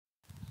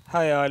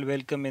Hi all,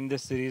 welcome in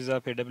this series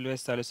of AWS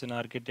Solution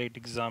Architect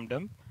Exam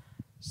Dump.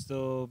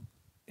 So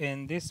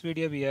in this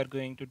video we are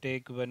going to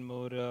take one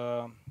more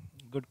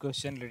good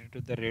question related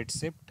to the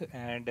Redshift,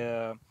 and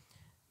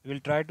we will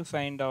try to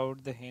find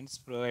out the hints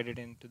provided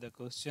into the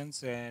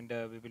questions, and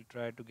we will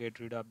try to get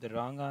rid of the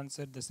wrong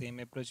answer. The same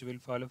approach we will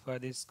follow for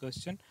this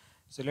question.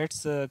 So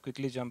let's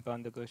quickly jump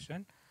on the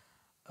question.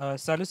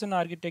 Solution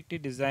architect is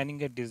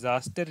designing a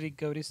disaster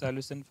recovery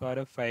solution for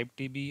a 5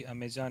 TB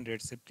Amazon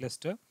Redshift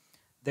cluster.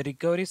 The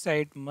recovery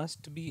site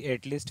must be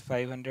at least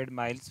 500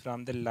 miles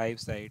from the live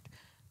site.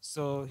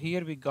 So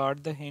here we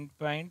got the hint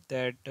point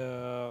that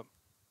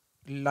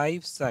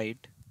live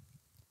site,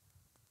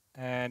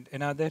 and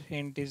another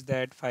hint is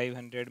that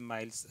 500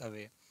 miles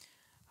away.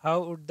 How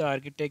would the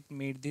architect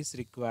meet this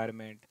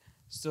requirement?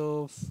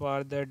 So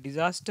for the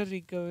disaster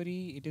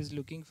recovery, it is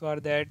looking for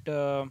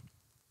that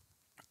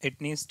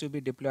it needs to be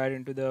deployed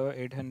into the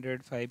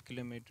 805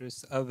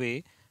 kilometers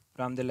away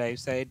from the live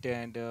site,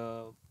 and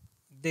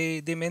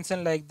they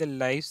mention like the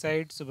live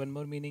site. So one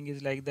more meaning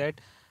is like that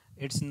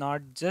it's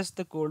not just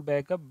the cold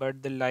backup,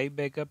 but the live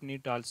backup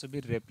need to also be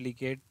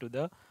replicate to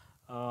the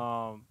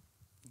uh,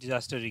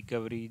 disaster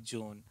recovery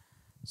zone.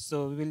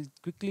 So we will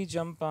quickly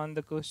jump on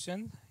the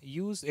question.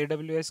 Use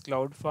AWS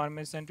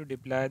CloudFormation to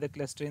deploy the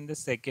cluster in the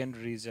second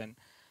region.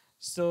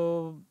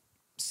 So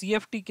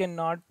CFT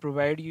cannot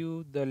provide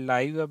you the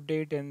live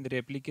update, and the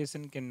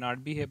replication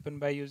cannot be happen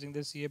by using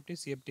the CFT.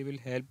 CFT will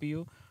help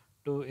you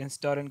to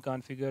install and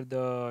configure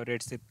the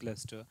Redshift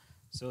cluster.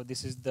 So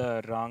this is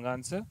the wrong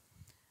answer.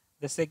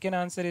 The second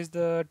answer is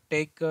the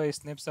take a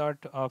snapshot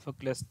of a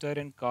cluster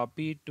and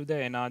copy it to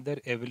the another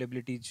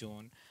availability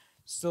zone.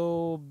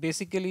 So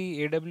basically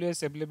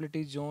AWS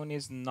availability zone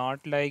is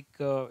not like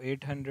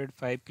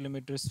 805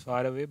 kilometers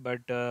far away,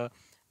 but the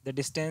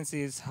distance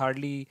is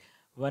hardly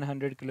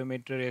 100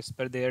 kilometer as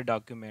per their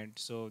document.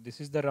 So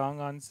this is the wrong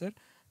answer.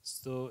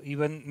 So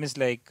even miss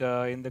like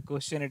in the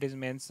question it is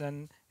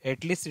mentioned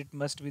at least it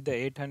must be the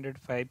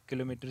 805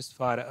 kilometers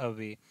far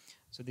away.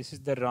 So this is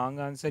the wrong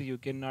answer. You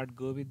cannot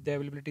go with the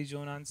availability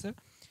zone answer.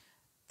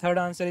 Third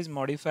answer is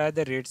modify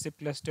the Redshift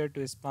cluster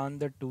to span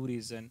the two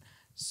region.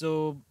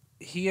 So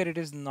here it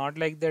is not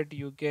like that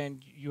you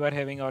are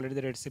having already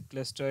the Redshift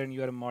cluster and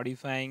you are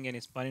modifying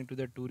and spanning to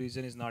the two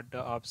region is not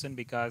the option,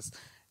 because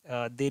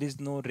there is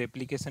no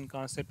replication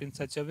concept in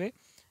such a way,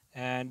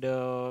 and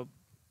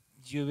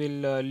you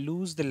will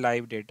lose the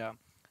live data.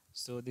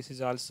 So this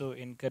is also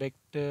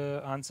incorrect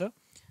answer.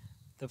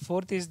 The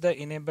fourth is the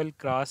enable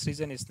cross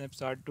region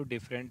snapshot to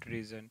different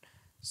region.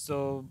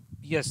 So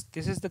yes,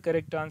 this is the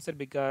correct answer,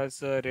 because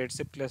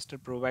Redshift cluster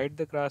provide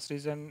the cross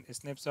region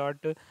snapshot,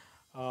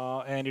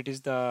 and it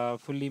is the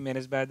fully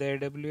managed by the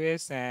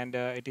AWS, and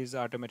it is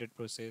automated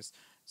process.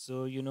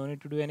 So you no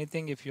need to do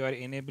anything. If you are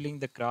enabling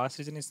the cross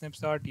region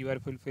snapshot, you are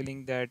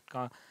fulfilling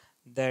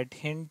that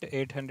hint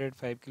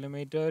 805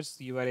 kilometers.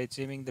 You are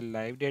achieving the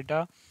live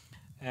data,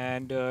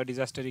 and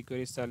disaster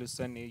recovery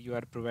solution you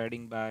are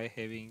providing by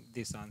having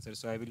this answer.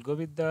 So I will go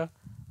with the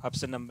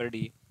option number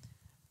D.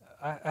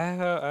 I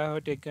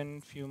have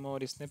taken few more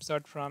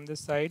snapshot from the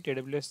site,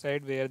 AWS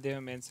site, where they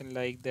have mentioned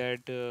like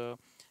that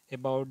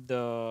about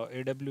the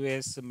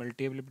AWS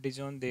multi-availability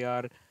zone. They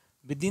are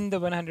within the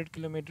 100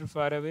 kilometer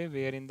far away,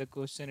 where in the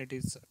question it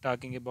is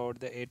talking about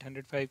the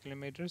 805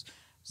 kilometers.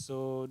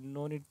 So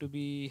no need to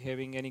be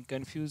having any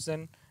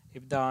confusion.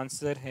 If the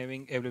answer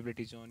having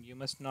availability zone, you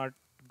must not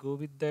go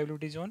with the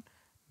availability zone,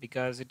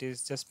 because it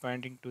is just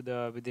pointing to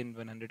the within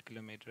 100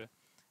 kilometer.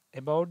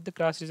 About the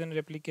cross region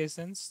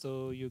replications,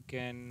 so you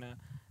can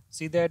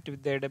see that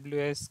with the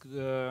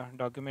AWS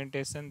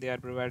documentation, they are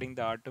providing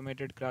the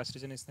automated cross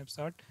region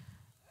snapshot,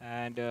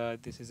 and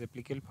this is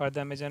applicable for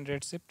the Amazon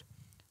Redshift.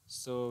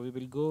 So we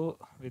will go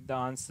with the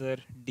answer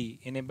D,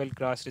 enable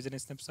cross region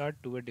snapshot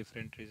to a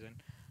different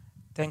region.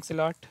 Thanks a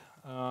lot.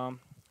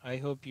 I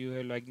hope you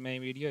have liked my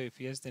video. If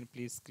yes, then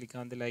please click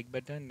on the like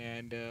button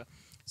and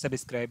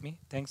subscribe me.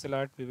 Thanks a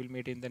lot. We will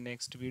meet in the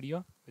next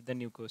video with the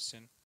new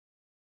question.